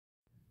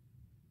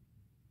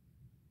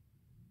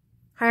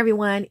Hi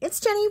everyone, it's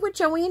Jenny with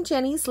Joey and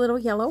Jenny's Little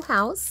Yellow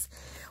House.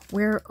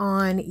 We're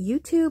on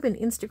YouTube and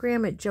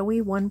Instagram at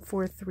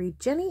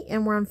Joey143Jenny,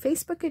 and we're on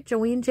Facebook at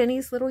Joey and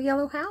Jenny's Little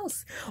Yellow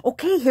House.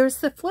 Okay, here's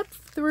the flip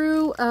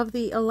through of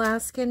the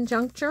Alaskan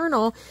Junk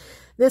Journal.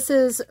 This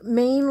is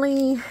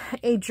mainly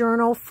a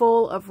journal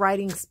full of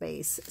writing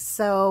space,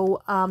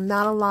 so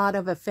not a lot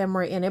of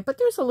ephemera in it, but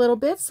there's a little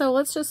bit, so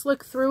let's just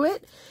look through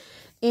it.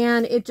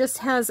 And it just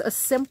has a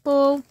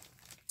simple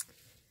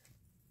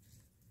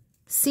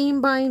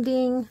seam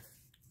binding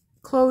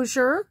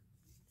closure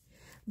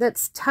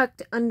that's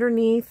tucked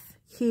underneath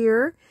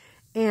here,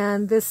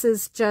 and this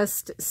is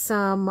just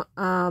some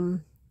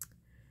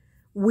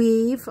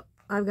weave.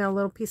 I've got a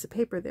little piece of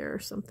paper there or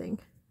something,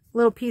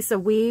 little piece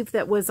of weave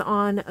that was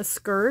on a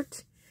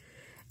skirt,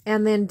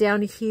 and then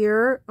down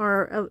here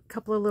are a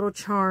couple of little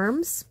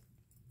charms,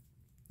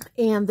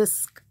 and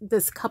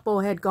this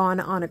couple had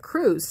gone on a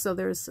cruise, so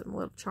there's some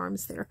little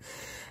charms there.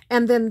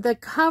 And then the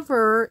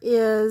cover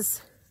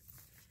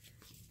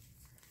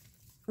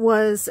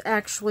was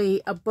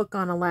actually a book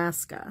on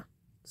Alaska,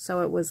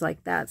 so it was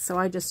like that, so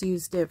I just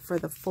used it for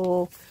the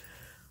full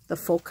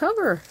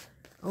cover.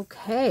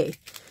 Okay,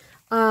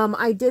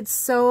 I did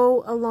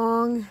sew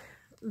along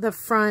the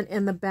front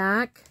and the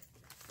back,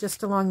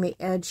 just along the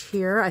edge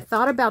here. I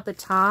thought about the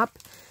top,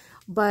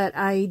 but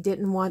I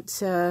didn't want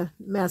to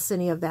mess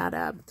any of that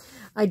up.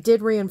 I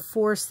did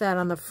reinforce that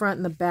on the front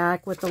and the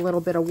back with a little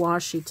bit of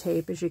washi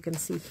tape, as you can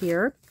see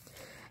here.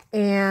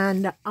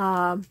 And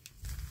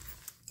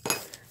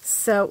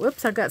so,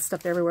 whoops, I've got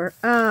stuff everywhere.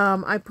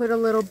 I put a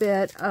little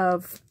bit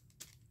of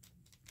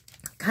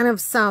kind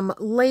of some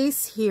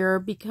lace here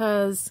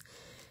because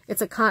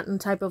it's a cotton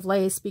type of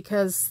lace,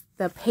 because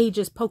the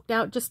pages poked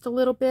out just a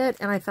little bit,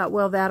 and I thought,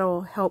 well,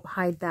 that'll help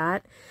hide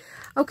that.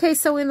 Okay,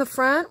 so in the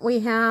front, we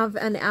have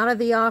an out of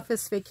the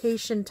office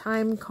vacation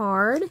time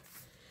card.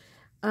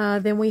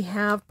 Then we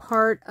have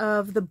part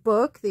of the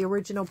book, the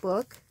original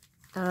book,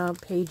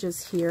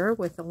 pages here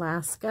with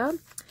Alaska.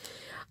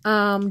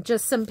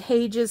 Just some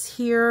pages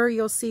here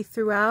you'll see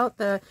throughout.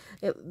 They're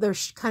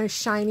kind of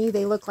shiny.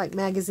 They look like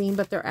magazine,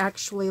 but they're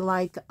actually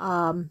like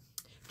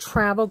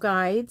travel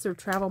guides or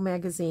travel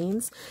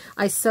magazines.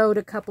 I sewed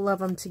a couple of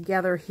them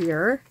together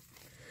here.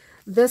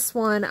 This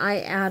one,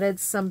 I added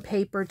some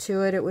paper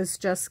to it. It was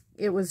just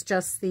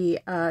the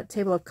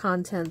table of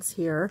contents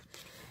here,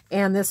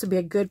 and this would be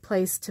a good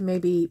place to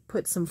maybe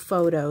put some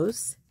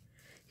photos.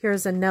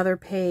 Here's another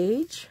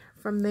page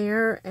from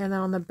there, and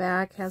on the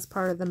back has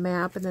part of the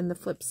map, and then the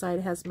flip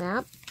side has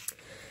map.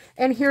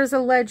 And here's a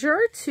ledger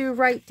to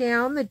write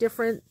down the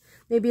different,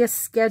 maybe a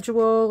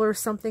schedule or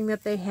something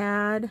that they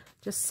had,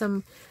 just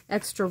some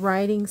extra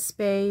writing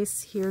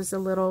space. Here's a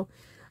little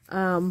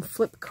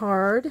flip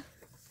card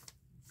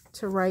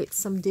to write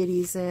some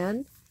ditties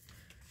in.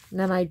 And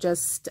then I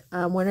just,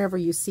 whenever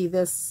you see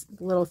this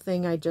little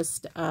thing, I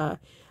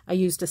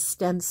used a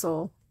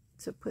stencil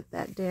to put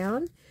that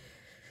down.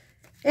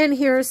 And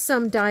here's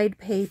some dyed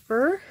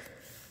paper,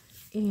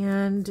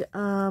 and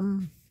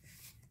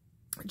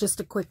just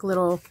a quick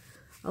little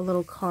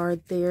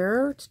card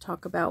there to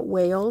talk about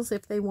whales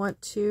if they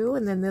want to.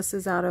 And then this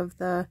is out of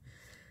the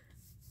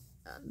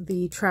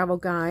travel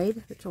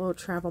guide, the little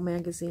travel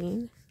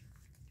magazine.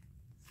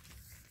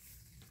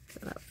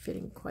 Not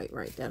fitting quite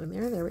right down in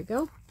there. There we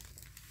go.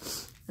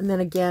 And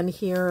then again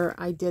here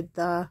I did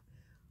the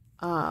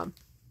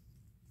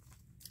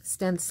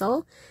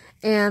stencil.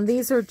 And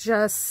these are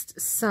just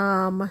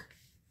some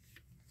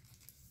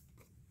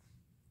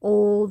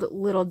old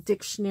little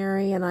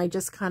dictionary, and I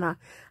just kind of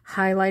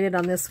highlighted.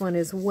 On this one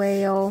is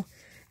whale,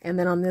 and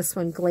then on this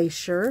one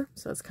glacier.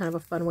 So it's kind of a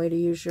fun way to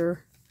use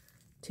your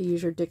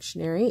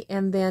dictionary.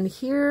 And then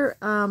here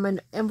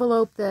an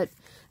envelope that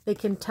they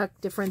can tuck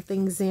different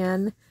things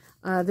in.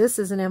 This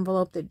is an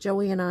envelope that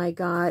Joey and I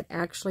got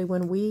actually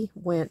when we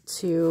went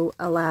to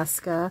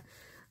Alaska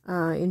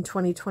in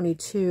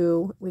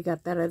 2022. We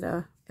got that at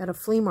a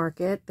flea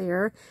market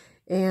there,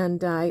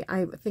 and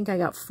I think I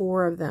got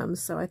 4 of them,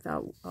 so I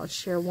thought I'll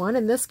share one.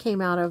 And this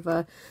came out of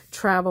a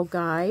travel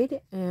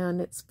guide,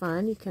 and it's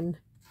fun. You can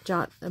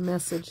jot a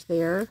message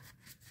there.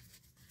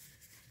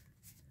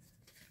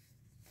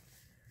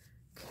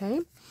 Okay,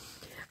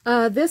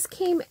 this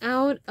came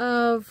out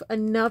of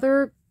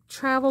another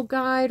travel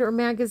guide or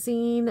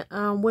magazine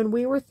when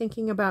we were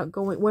thinking about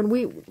going,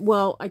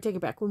 well, I take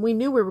it back, when we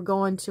knew we were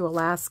going to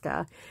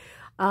Alaska.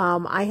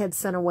 I had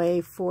sent away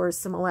for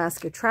some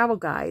Alaska travel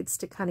guides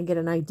to kind of get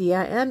an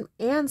idea,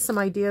 and some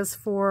ideas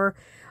for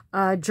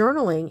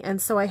journaling. And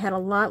so I had a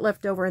lot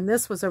left over, and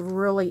this was a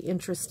really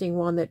interesting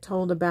one that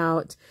told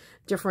about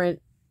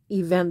different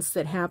events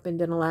that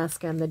happened in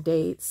Alaska and the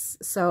dates.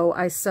 So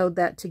I sewed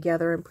that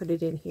together and put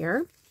it in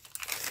here.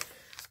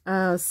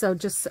 So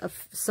just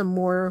some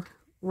more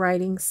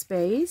writing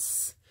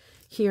space.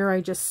 Here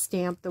I just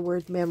stamped the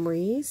word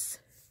memories.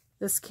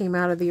 This came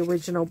out of the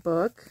original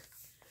book.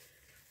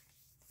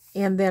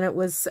 And then it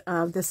was,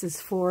 this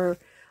is for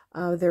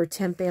their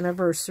 10th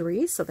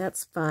anniversary, so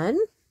that's fun.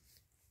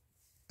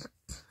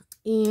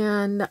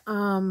 And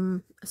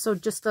So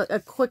just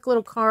a quick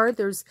little card.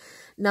 There's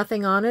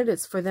nothing on it.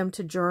 It's for them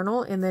to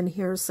journal. And then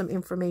here's some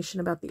information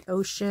about the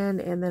ocean.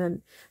 And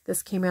then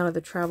this came out of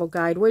the travel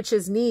guide, which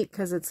is neat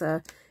because it's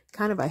a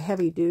kind of a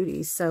heavy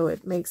duty. So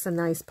it makes a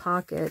nice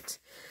pocket.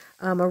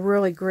 A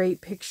really great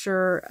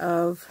picture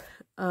of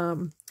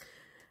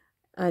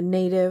a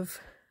native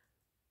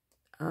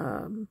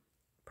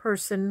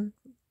person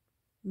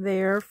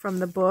there from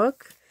the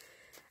book.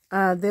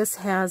 This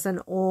has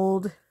an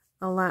old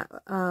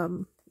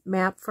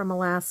map from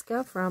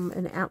Alaska from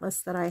an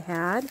atlas that I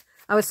had.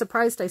 I was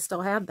surprised I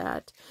still had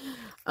that.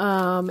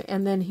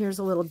 And then here's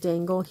a little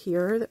dangle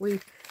here that I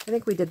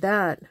think we did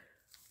that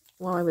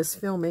while I was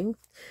filming.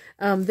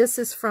 This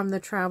is from the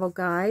travel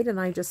guide, and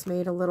I just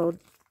made a little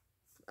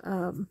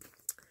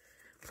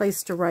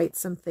place to write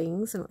some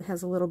things, and it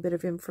has a little bit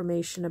of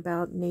information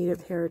about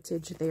native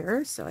heritage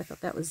there, so I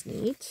thought that was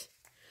neat.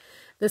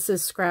 This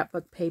is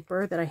scrapbook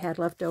paper that I had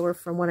left over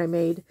from when I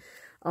made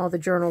all the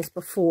journals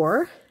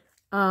before.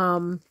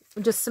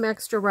 Just some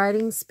extra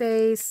writing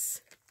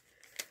space.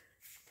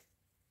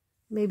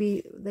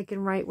 Maybe they can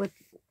write what,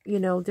 you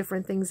know,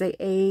 different things they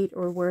ate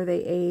or where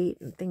they ate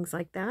and things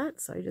like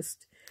that. So it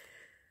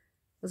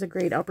was a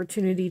great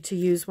opportunity to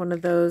use one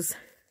of those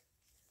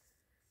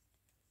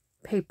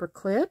paper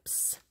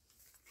clips.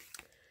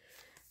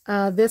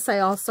 This I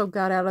also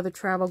got out of the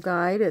travel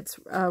guide. It's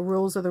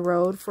Rules of the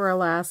Road for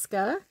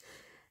Alaska.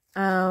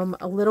 A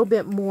little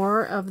bit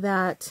more of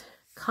that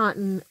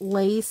cotton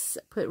lace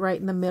put right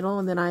in the middle,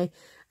 and then I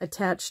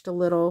attached a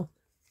little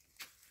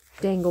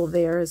dangle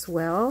there as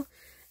well.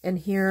 And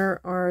here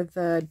are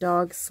the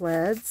dog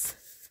sleds.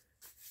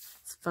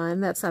 It's fun.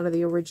 That's out of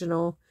the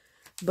original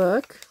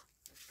book.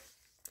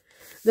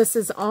 This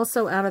is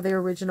also out of the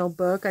original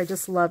book. I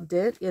just loved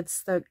it.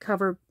 It's the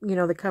cover, you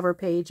know, the cover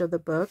page of the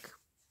book.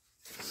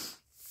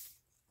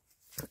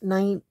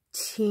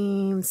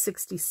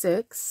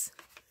 1966.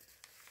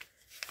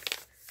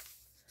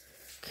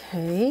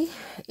 Okay,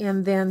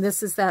 and then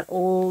this is that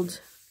old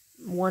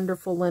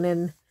wonderful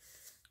linen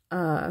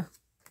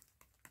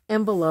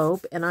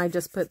envelope, and I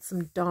just put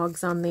some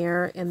dogs on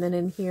there. And then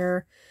in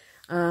here,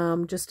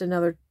 just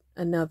another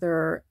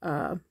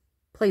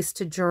place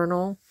to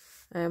journal.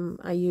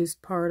 I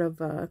used part of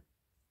a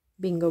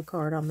bingo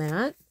card on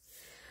that.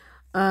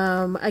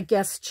 A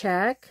guest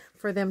check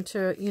for them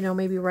to, you know,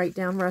 maybe write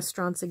down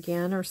restaurants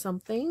again or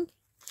something.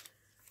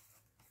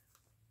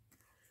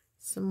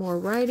 Some more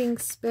writing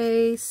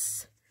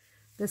space.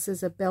 This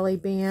is a belly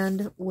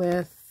band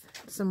with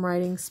some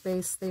writing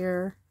space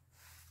there.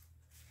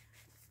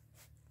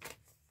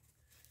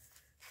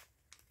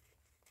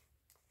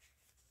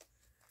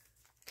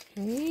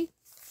 Okay.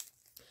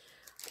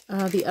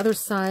 The other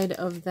side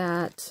of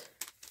that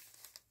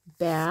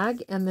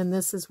bag, and then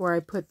this is where I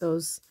put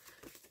those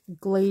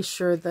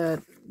glacier,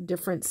 the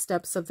different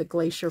steps of the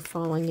glacier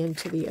falling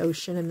into the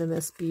ocean, and then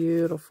this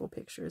beautiful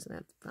picture. Isn't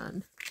that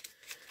fun?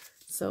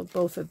 So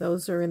both of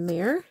those are in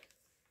there.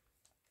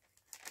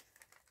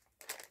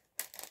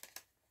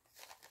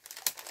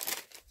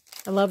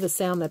 I love the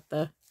sound that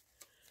the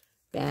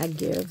bag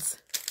gives.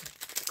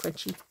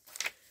 Crunchy.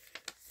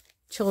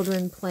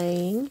 Children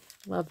playing.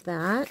 Love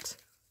that.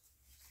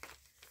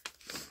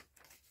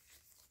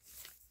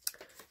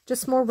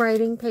 Just more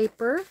writing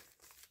paper.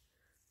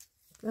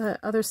 The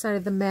other side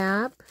of the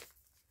map.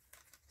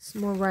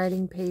 Some more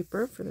writing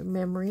paper for the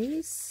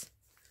memories.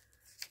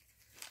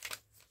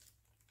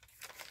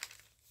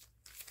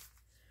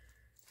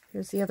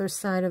 Here's the other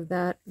side of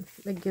that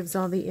that gives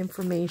all the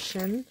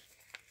information.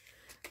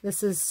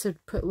 This is to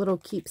put little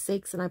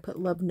keepsakes, and I put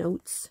love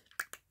notes.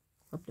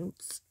 Love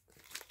notes.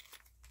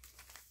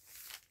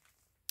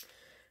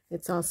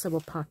 It's also a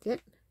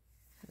pocket.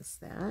 Has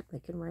that they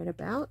can write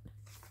about.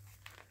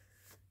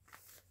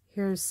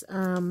 Here's,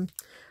 I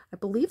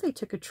believe they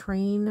took a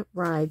train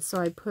ride,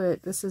 so I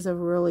put, this is a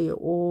really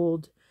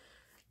old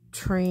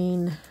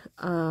train,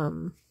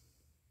 oh,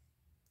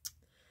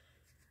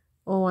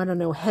 I don't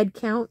know, head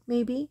count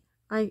maybe,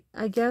 I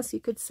guess you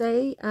could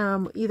say,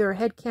 either a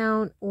head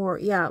count or,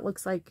 yeah, it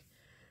looks like,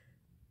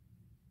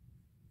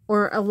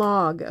 or a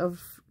log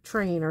of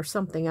train or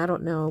something, I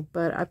don't know,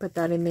 but I put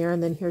that in there.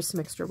 And then here's some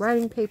extra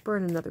writing paper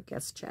and another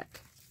guest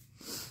check.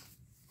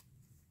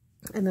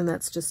 And then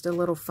that's just a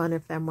little fun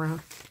ephemera.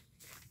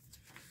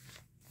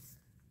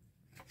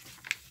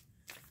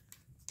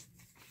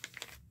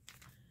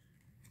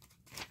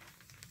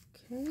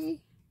 Okay,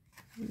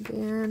 and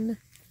then,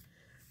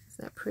 is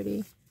that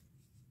pretty?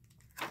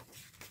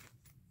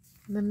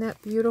 And then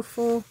that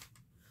beautiful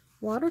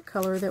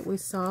watercolor that we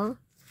saw.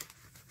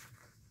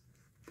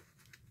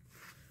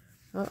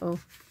 Uh-oh.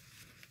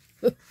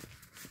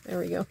 There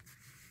we go.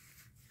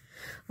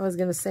 I was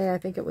going to say, I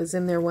think it was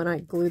in there when I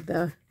glued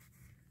that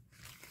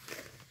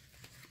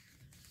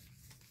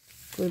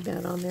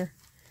on there.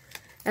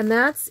 And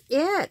that's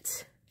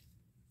it.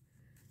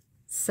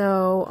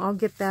 So I'll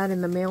get that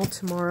in the mail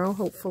tomorrow,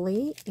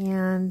 hopefully.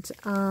 And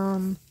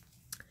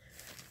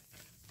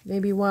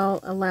maybe while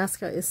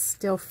Alaska is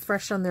still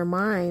fresh on their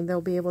mind,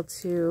 they'll be able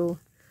to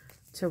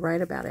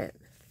write about it.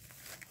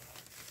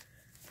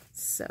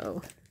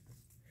 So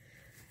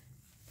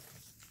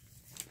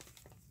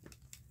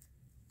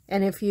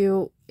And if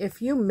you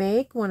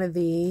make one of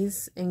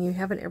these and you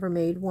haven't ever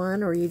made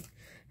one, or you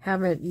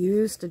haven't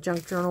used a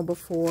junk journal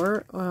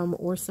before,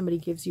 or somebody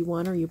gives you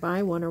one, or you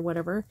buy one or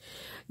whatever,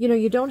 you know,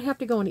 you don't have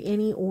to go in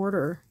any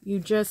order. You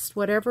just,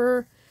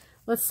 whatever,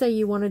 let's say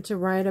you wanted to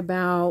write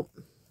about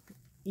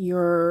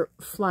your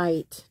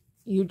flight,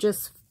 you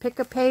just pick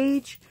a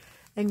page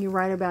and you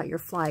write about your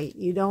flight.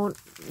 You don't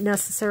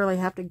necessarily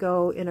have to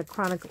go in a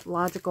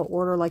chronological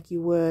order like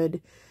you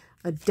would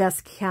a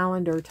desk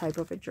calendar type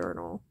of a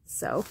journal.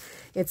 So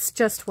it's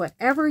just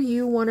whatever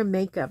you want to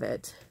make of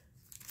it.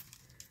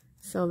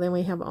 So then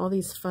we have all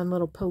these fun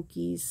little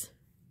pokies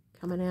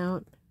coming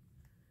out.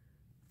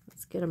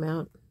 Let's get them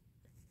out.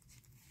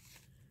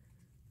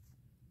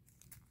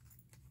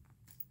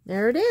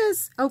 There it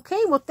is.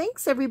 Okay, well,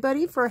 thanks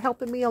everybody for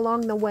helping me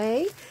along the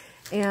way.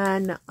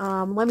 And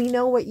let me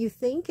know what you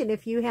think. And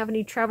if you have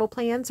any travel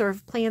plans or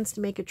plans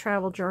to make a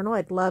travel journal,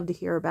 I'd love to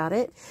hear about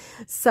it.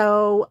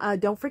 So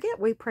don't forget,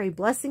 we pray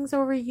blessings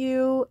over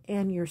you,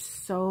 and you're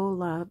so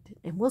loved.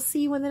 And we'll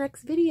see you in the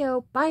next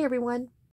video. Bye, everyone.